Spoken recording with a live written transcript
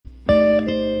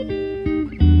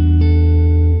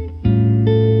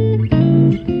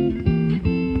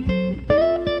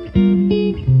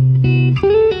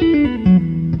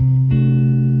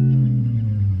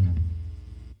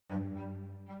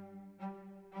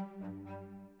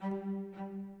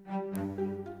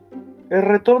El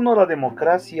retorno a la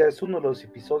democracia es uno de los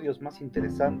episodios más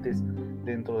interesantes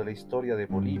dentro de la historia de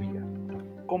Bolivia,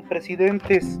 con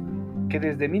presidentes que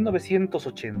desde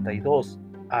 1982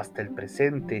 hasta el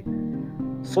presente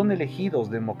son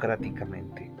elegidos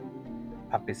democráticamente.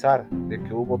 A pesar de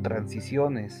que hubo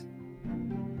transiciones,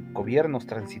 gobiernos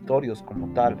transitorios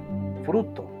como tal,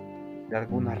 fruto de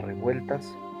algunas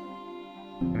revueltas,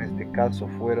 en este caso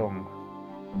fueron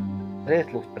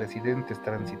tres los presidentes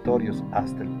transitorios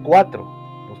hasta el cuatro,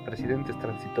 los presidentes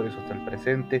transitorios hasta el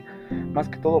presente, más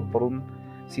que todo por un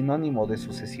sinónimo de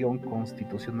sucesión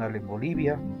constitucional en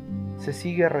Bolivia, se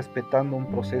sigue respetando un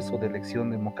proceso de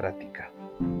elección democrática.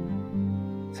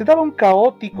 Se daba un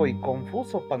caótico y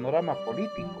confuso panorama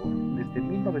político desde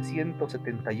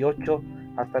 1978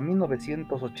 hasta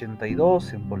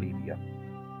 1982 en Bolivia.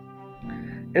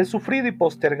 El sufrido y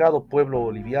postergado pueblo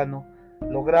boliviano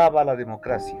lograba la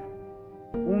democracia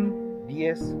un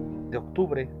 10 de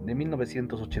octubre de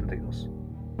 1982.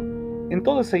 En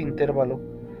todo ese intervalo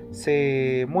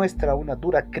se muestra una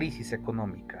dura crisis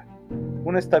económica,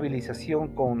 una estabilización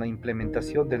con la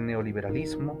implementación del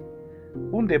neoliberalismo,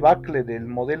 un debacle del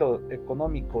modelo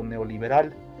económico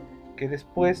neoliberal que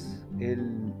después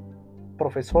el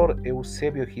profesor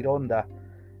Eusebio Gironda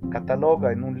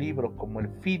cataloga en un libro como el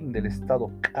fin del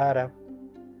Estado cara,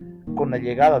 con la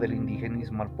llegada del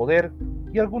indigenismo al poder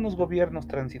y algunos gobiernos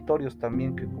transitorios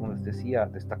también que, como les decía,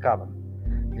 destacaban,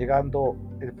 llegando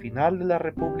el final de la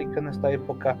República en esta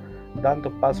época,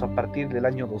 dando paso a partir del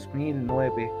año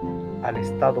 2009 al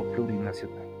Estado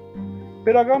plurinacional.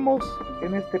 Pero hagamos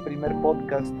en este primer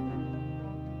podcast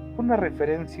una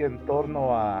referencia en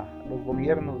torno a los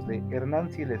gobiernos de Hernán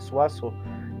Siles Suazo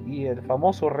y el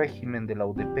famoso régimen de la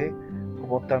UDP,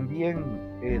 como también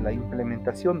la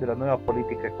implementación de la nueva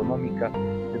política económica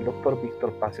del doctor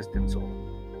Víctor Paz Estenssoro.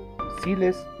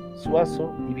 Siles,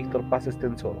 Suazo y Víctor Paz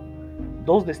Estenssoro,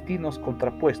 dos destinos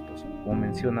contrapuestos, como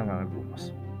mencionan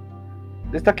algunos.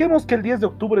 Destaquemos que el 10 de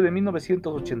octubre de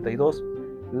 1982,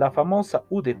 la famosa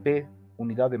UDP,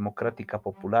 Unidad Democrática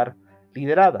Popular,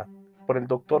 liderada por el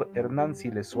doctor Hernán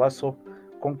Siles Suazo,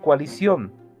 con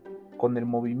coalición con el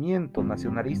Movimiento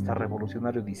Nacionalista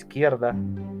Revolucionario de Izquierda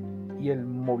y el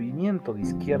Movimiento de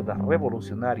Izquierda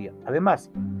Revolucionaria,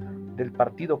 además del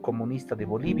Partido Comunista de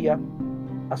Bolivia,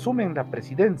 asumen la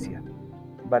presidencia,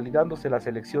 validándose las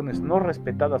elecciones no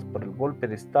respetadas por el golpe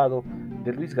de Estado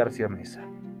de Luis García Meza.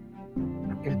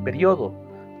 El periodo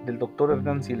del doctor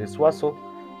Hernán Siles Suazo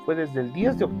fue desde el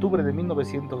 10 de octubre de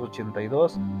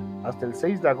 1982 hasta el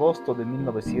 6 de agosto de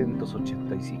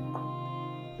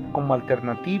 1985. Como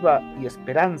alternativa y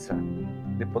esperanza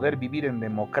de poder vivir en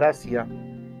democracia,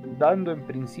 dando en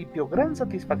principio gran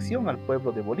satisfacción al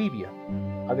pueblo de Bolivia,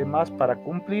 además para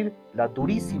cumplir la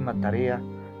durísima tarea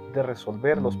de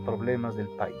resolver los problemas del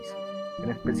país,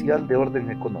 en especial de orden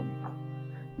económico,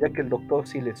 ya que el doctor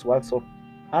Siles Suazo,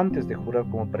 antes de jurar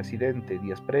como presidente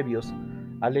días previos,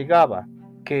 alegaba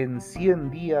que en 100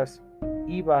 días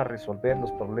iba a resolver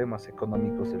los problemas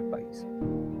económicos del país,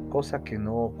 cosa que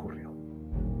no ocurrió.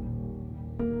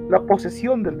 La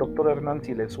posesión del doctor Hernán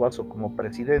Siles Suazo como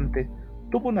presidente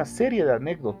tuvo una serie de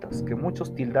anécdotas que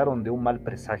muchos tildaron de un mal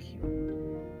presagio,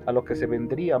 a lo que se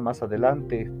vendría más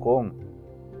adelante con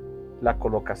la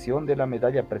colocación de la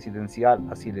medalla presidencial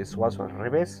a Siles Suazo al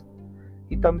revés,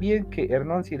 y también que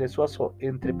Hernán Siles Suazo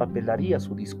entrepapelaría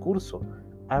su discurso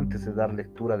antes de dar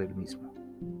lectura del mismo.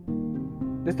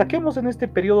 Destaquemos en este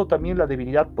periodo también la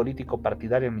debilidad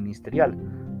político-partidaria ministerial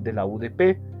de la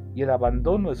UDP y el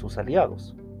abandono de sus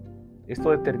aliados.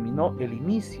 Esto determinó el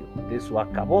inicio de su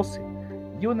acabose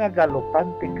y una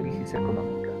galopante crisis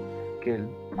económica que el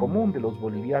común de los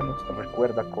bolivianos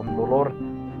recuerda con dolor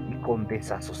y con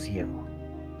desasosiego.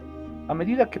 A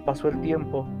medida que pasó el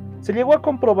tiempo, se llegó a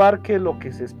comprobar que lo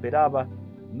que se esperaba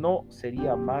no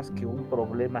sería más que un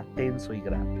problema tenso y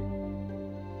grave.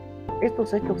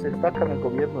 Estos hechos destacan el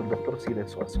gobierno del doctor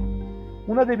Siles Suazo,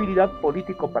 una debilidad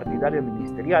político-partidaria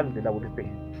ministerial de la UDP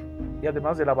y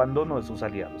además del abandono de sus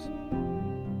aliados.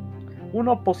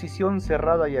 Una oposición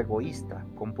cerrada y egoísta,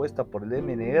 compuesta por el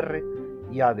MNR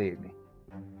y ADN.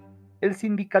 El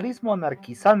sindicalismo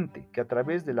anarquizante, que a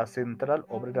través de la Central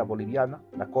Obrera Boliviana,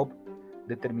 la COB,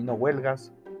 determinó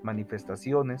huelgas,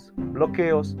 manifestaciones,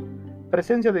 bloqueos,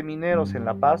 presencia de mineros en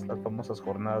La Paz, las famosas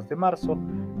jornadas de marzo,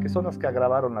 que son las que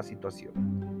agravaron la situación.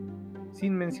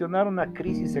 Sin mencionar una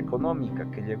crisis económica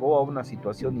que llegó a una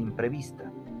situación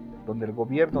imprevista, donde el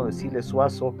gobierno de Siles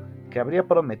Suazo, que habría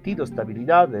prometido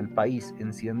estabilidad del país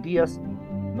en 100 días,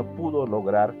 no pudo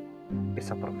lograr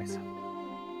esa promesa.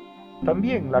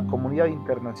 También la comunidad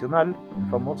internacional, el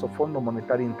famoso Fondo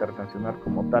Monetario Internacional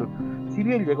como tal, si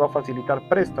bien llegó a facilitar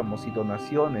préstamos y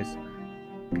donaciones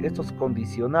estos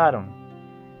condicionaron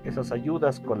esas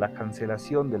ayudas con la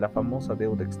cancelación de la famosa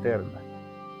deuda externa,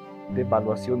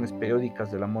 devaluaciones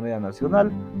periódicas de la moneda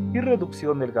nacional y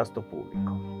reducción del gasto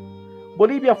público.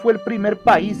 Bolivia fue el primer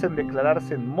país en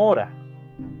declararse en mora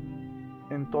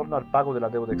en torno al pago de la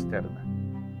deuda externa.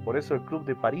 Por eso el Club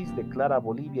de París declara a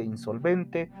Bolivia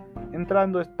insolvente,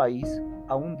 entrando el país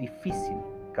a un difícil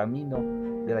camino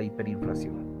de la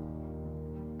hiperinflación.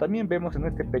 También vemos en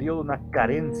este periodo una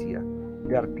carencia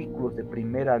de artículos de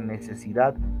primera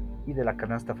necesidad y de la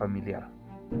canasta familiar,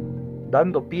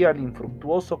 dando pie al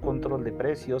infructuoso control de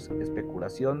precios,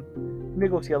 especulación,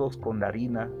 negociados con la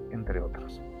harina, entre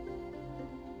otros.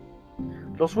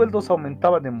 Los sueldos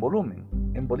aumentaban en volumen.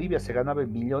 En Bolivia se ganaba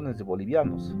en millones de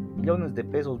bolivianos, millones de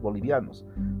pesos bolivianos.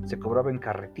 Se cobraba en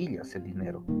carretillas el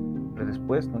dinero, pero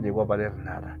después no llegó a valer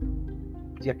nada,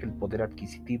 ya que el poder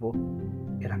adquisitivo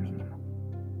era mínimo.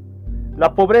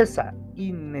 La pobreza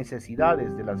y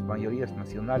necesidades de las mayorías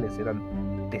nacionales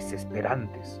eran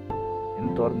desesperantes,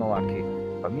 en torno a que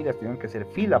familias tenían que hacer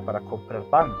fila para comprar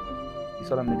pan y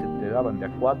solamente te daban de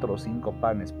a 4 o 5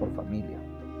 panes por familia.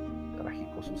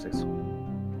 Trágico suceso.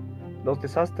 Los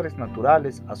desastres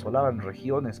naturales asolaban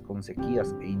regiones con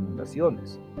sequías e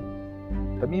inundaciones.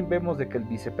 También vemos de que el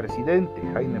vicepresidente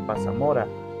Jaime Paz Zamora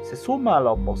se suma a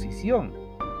la oposición.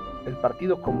 El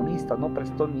Partido Comunista no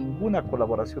prestó ninguna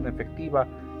colaboración efectiva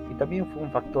y también fue un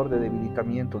factor de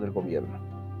debilitamiento del gobierno.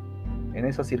 En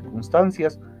esas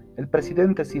circunstancias, el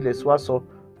presidente Siles Suazo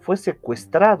fue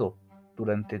secuestrado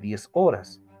durante 10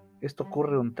 horas. Esto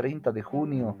ocurre un 30 de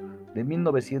junio de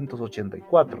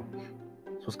 1984.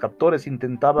 Sus captores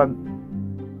intentaban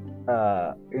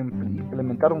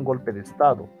implementar un golpe de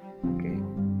Estado que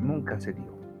nunca se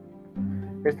dio.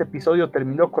 Este episodio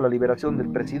terminó con la liberación del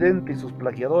presidente y sus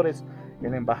plagiadores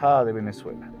en la Embajada de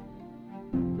Venezuela.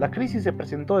 La crisis se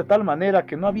presentó de tal manera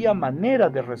que no había manera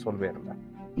de resolverla.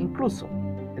 Incluso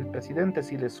el presidente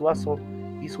Siles Suazo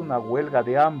hizo una huelga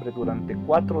de hambre durante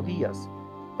 4 días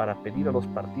para pedir a los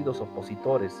partidos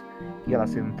opositores y a la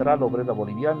Central Obrera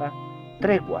Boliviana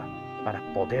tregua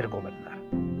para poder gobernar.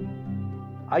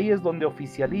 Ahí es donde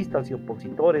oficialistas y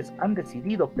opositores han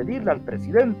decidido pedirle al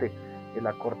presidente el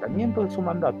acortamiento de su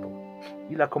mandato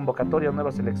y la convocatoria a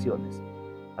nuevas elecciones.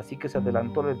 Así que se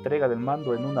adelantó la entrega del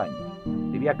mando en un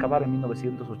año. Debía acabar en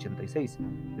 1986,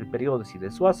 el periodo de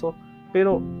Siles Suazo,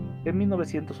 pero en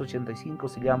 1985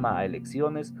 se llama a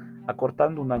elecciones,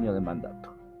 acortando un año de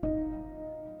mandato.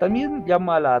 También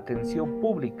llama la atención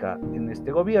pública en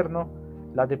este gobierno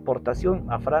la deportación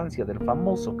a Francia del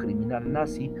famoso criminal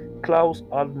nazi Klaus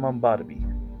Allman Barbie,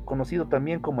 conocido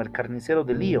también como el carnicero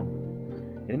de Lyon.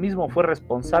 El mismo fue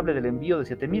responsable del envío de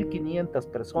 7.500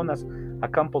 personas a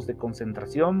campos de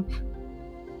concentración,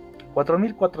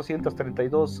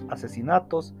 4.432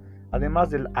 asesinatos, además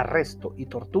del arresto y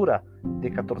tortura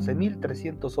de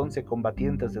 14.311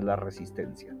 combatientes de la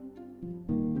resistencia.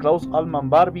 Klaus Allman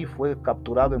Barbie fue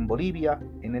capturado en Bolivia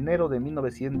en enero de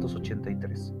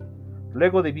 1983.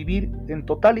 Luego de vivir en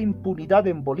total impunidad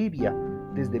en Bolivia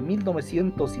desde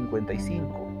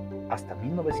 1955 hasta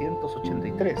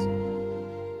 1983.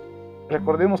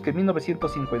 Recordemos que en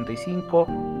 1955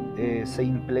 se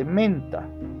implementa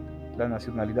la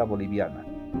nacionalidad boliviana,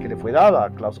 que le fue dada a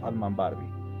Klaus Allman Barbie.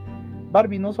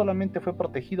 Barbie no solamente fue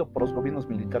protegido por los gobiernos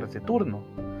militares de turno,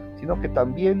 sino que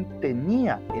también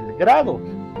tenía el grado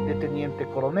de teniente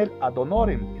coronel ad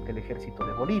honorem del ejército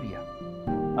de Bolivia.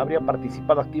 Habría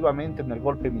participado activamente en el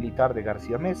golpe militar de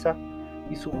García Meza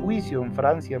y su juicio en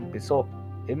Francia empezó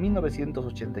en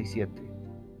 1987.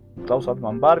 Klaus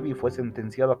Allman Barbie fue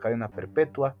sentenciado a cadena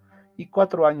perpetua y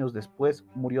 4 años después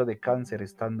murió de cáncer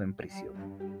estando en prisión.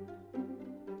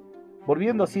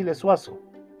 Volviendo a Siles Suazo,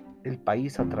 el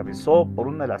país atravesó por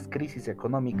una de las crisis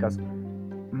económicas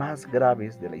más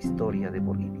graves de la historia de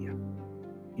Bolivia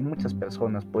y muchas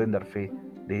personas pueden dar fe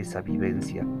de esa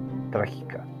vivencia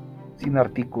trágica. Sin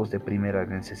artículos de primera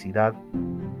necesidad,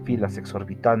 filas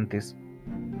exorbitantes,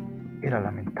 era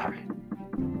lamentable.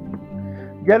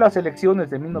 Ya en las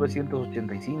elecciones de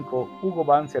 1985, Hugo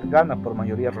Banzer gana por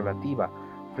mayoría relativa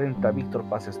frente a Víctor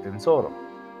Paz Estenssoro,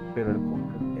 pero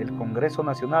el Congreso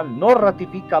Nacional no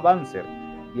ratifica a Banzer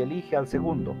y elige al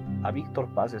segundo, a Víctor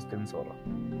Paz Estenssoro.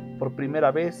 Por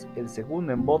primera vez, el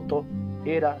segundo en voto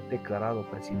era declarado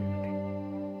presidente.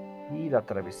 Y la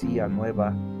travesía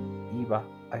nueva iba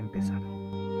a empezar.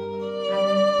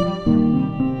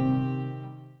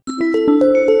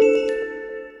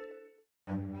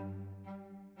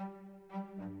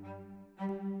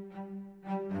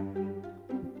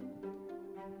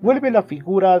 Vuelve la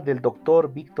figura del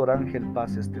doctor Víctor Ángel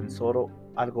Paz Estenssoro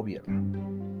al gobierno.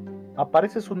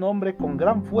 Aparece su nombre con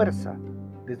gran fuerza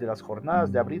desde las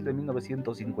jornadas de abril de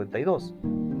 1952.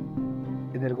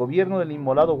 En el gobierno del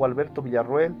inmolado Gualberto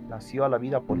Villarroel nació a la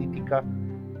vida política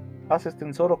Paz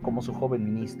Estenssoro como su joven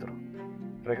ministro.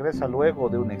 Regresa luego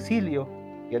de un exilio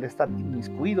y al estar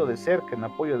inmiscuido de cerca en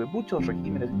apoyo de muchos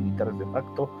regímenes militares de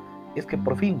facto, es que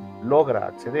por fin logra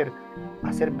acceder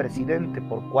a ser presidente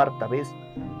por cuarta vez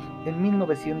en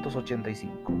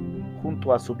 1985,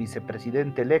 junto a su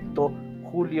vicepresidente electo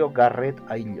Julio Garret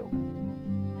Ayllón.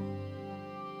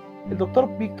 El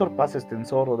doctor Víctor Paz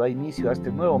Estenssoro da inicio a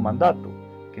este nuevo mandato,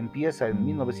 que empieza en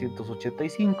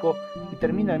 1985 y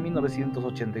termina en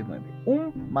 1989.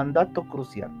 Un mandato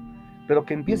crucial, pero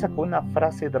que empieza con una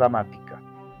frase dramática: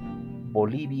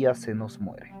 Bolivia se nos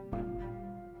muere.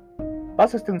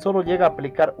 Paz Estenssoro llega a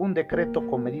aplicar un decreto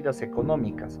con medidas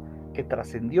económicas que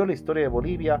trascendió la historia de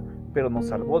Bolivia, pero nos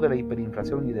salvó de la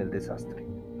hiperinflación y del desastre.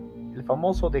 El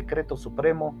famoso Decreto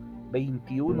Supremo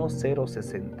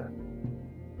 21060.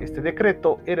 Este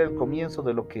decreto era el comienzo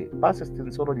de lo que Paz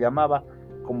Estenssoro llamaba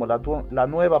como la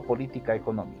nueva política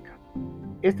económica.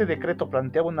 Este decreto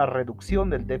planteaba una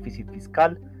reducción del déficit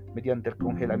fiscal mediante el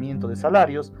congelamiento de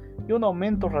salarios y un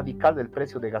aumento radical del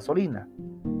precio de gasolina,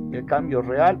 el cambio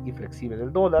real y flexible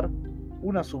del dólar,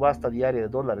 una subasta diaria de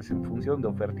dólares en función de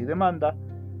oferta y demanda,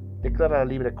 declara la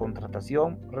libre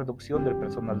contratación, reducción del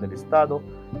personal del Estado,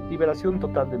 liberación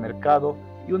total de mercado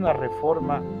y una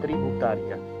reforma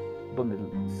tributaria, donde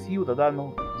el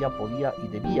ciudadano ya podía y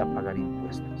debía pagar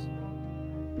impuestos.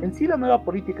 En sí, la nueva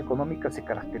política económica se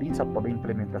caracteriza por la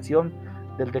implementación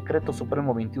del Decreto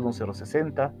Supremo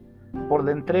 21060, por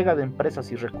la entrega de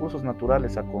empresas y recursos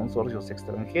naturales a consorcios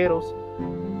extranjeros.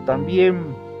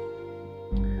 También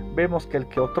vemos que el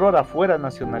que otrora fuera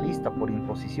nacionalista por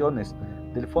imposiciones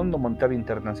del Fondo Monetario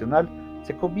Internacional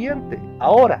se convierte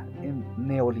ahora en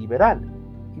neoliberal,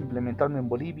 implementando en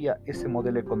Bolivia ese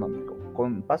modelo económico.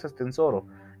 Con Paz Estenssoro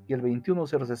y el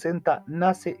 21060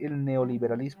 nace el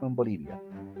neoliberalismo en Bolivia.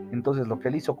 Entonces lo que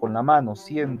él hizo con la mano,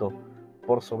 siendo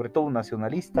por sobre todo un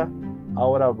nacionalista,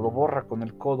 ahora lo borra con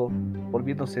el codo,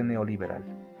 volviéndose neoliberal.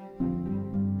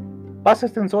 Paz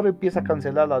Estenssoro empieza a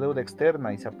cancelar la deuda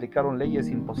externa y se aplicaron leyes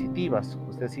impositivas,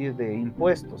 es decir, de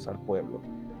impuestos al pueblo,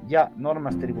 ya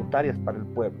normas tributarias para el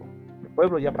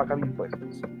pueblo ya pagaba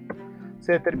impuestos.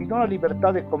 Se determinó la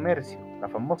libertad de comercio, la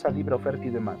famosa libre oferta y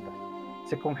demanda.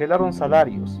 Se congelaron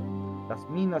salarios, las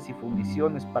minas y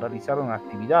fundiciones paralizaron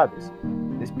actividades,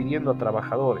 despidiendo a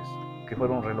trabajadores que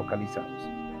fueron relocalizados.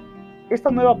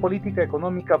 Esta nueva política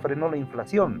económica frenó la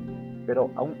inflación, pero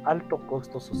a un alto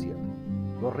costo social.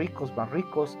 Los ricos más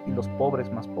ricos y los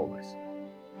pobres más pobres,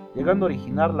 llegando a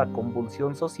originar la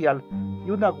convulsión social y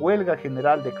una huelga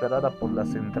general declarada por la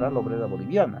Central Obrera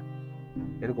Boliviana.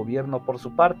 El gobierno, por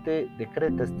su parte,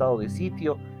 decreta estado de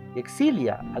sitio y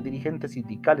exilia a dirigentes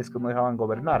sindicales que no dejaban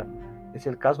gobernar. Es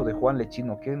el caso de Juan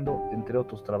Lechino Oquendo, entre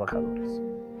otros trabajadores.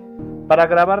 Para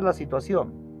agravar la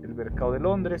situación, el mercado de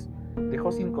Londres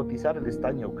dejó sin cotizar el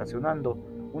estaño, ocasionando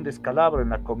un descalabro en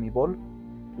la Comibol,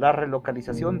 la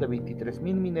relocalización de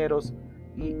 23.000 mineros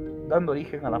y dando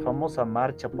origen a la famosa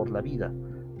Marcha por la Vida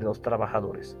de los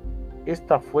Trabajadores.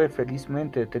 Esta fue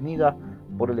felizmente detenida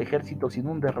por el ejército sin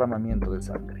un derramamiento de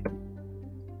sangre.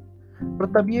 Pero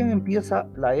también empieza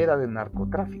la era del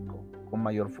narcotráfico con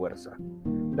mayor fuerza.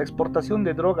 La exportación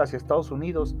de drogas hacia Estados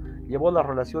Unidos llevó las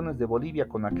relaciones de Bolivia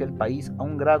con aquel país a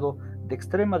un grado de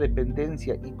extrema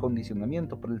dependencia y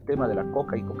condicionamiento por el tema de la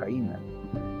coca y cocaína.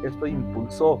 Esto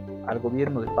impulsó al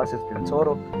gobierno de Paz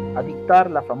Estenssoro a dictar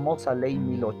la famosa Ley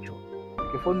 1008,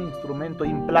 que fue un instrumento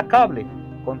implacable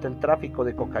contra el tráfico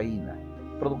de cocaína,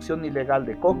 producción ilegal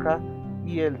de coca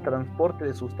y el transporte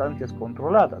de sustancias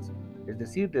controladas, es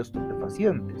decir, de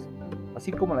estupefacientes,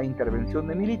 así como la intervención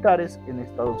de militares en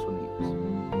Estados Unidos.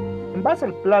 En base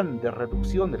al plan de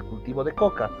reducción del cultivo de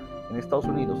coca en Estados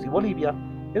Unidos y Bolivia,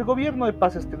 el gobierno de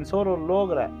Paz Estenssoro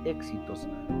logra éxitos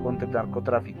contra el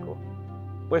narcotráfico,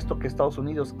 puesto que Estados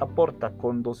Unidos aporta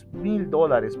con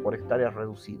 $2.000 por hectárea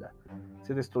reducida.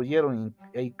 Se destruyeron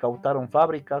e incautaron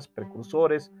fábricas,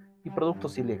 precursores y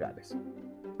productos ilegales.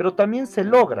 Pero también se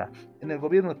logra en el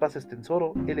gobierno de Paz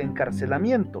Estenssoro el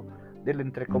encarcelamiento del,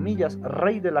 entre comillas,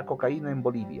 rey de la cocaína en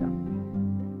Bolivia.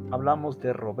 Hablamos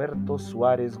de Roberto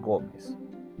Suárez Gómez.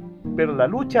 Pero la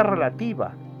lucha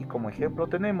relativa, y como ejemplo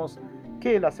tenemos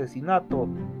que el asesinato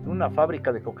en una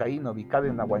fábrica de cocaína ubicada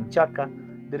en la Huanchaca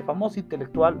del famoso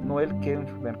intelectual Noel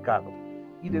Kempf Mercado,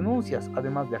 y denuncias,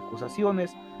 además de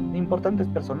acusaciones, de importantes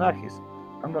personajes,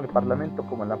 tanto en el Parlamento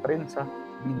como en la prensa,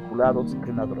 vinculados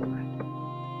en la droga.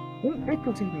 Un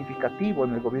hecho significativo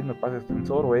en el gobierno de Paz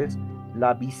Estenssoro es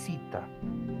la visita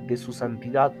de su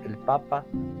santidad el Papa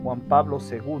Juan Pablo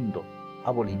II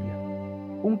a Bolivia.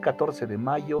 un 14 de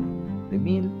mayo de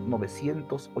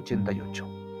 1988.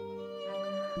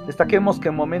 Destaquemos que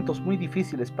en momentos muy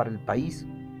difíciles para el país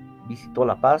visitó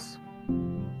La Paz,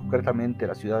 concretamente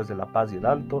las ciudades de La Paz y El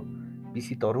Alto,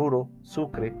 visitó Oruro,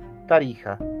 Sucre,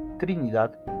 Tarija,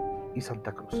 Trinidad y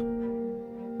Santa Cruz.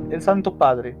 El Santo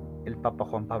Padre, el Papa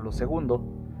Juan Pablo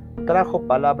II, trajo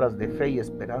palabras de fe y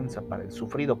esperanza para el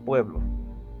sufrido pueblo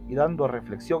y dando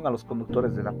reflexión a los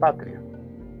conductores de la patria,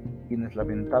 quienes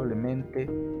lamentablemente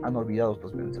han olvidado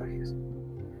los mensajes.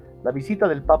 La visita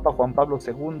del Papa Juan Pablo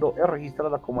II es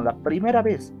registrada como la primera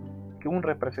vez que un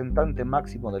representante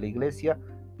máximo de la Iglesia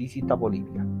visita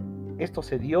Bolivia. Esto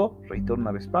se dio, reitero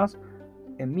una vez más,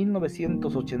 en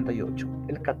 1988,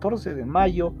 el 14 de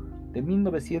mayo de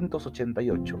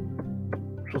 1988.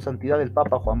 Su Santidad el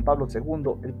Papa Juan Pablo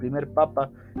II, el primer Papa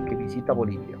que visita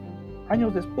Bolivia.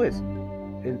 Años después,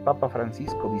 el Papa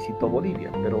Francisco visitó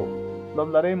Bolivia, pero lo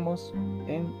hablaremos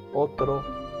en otro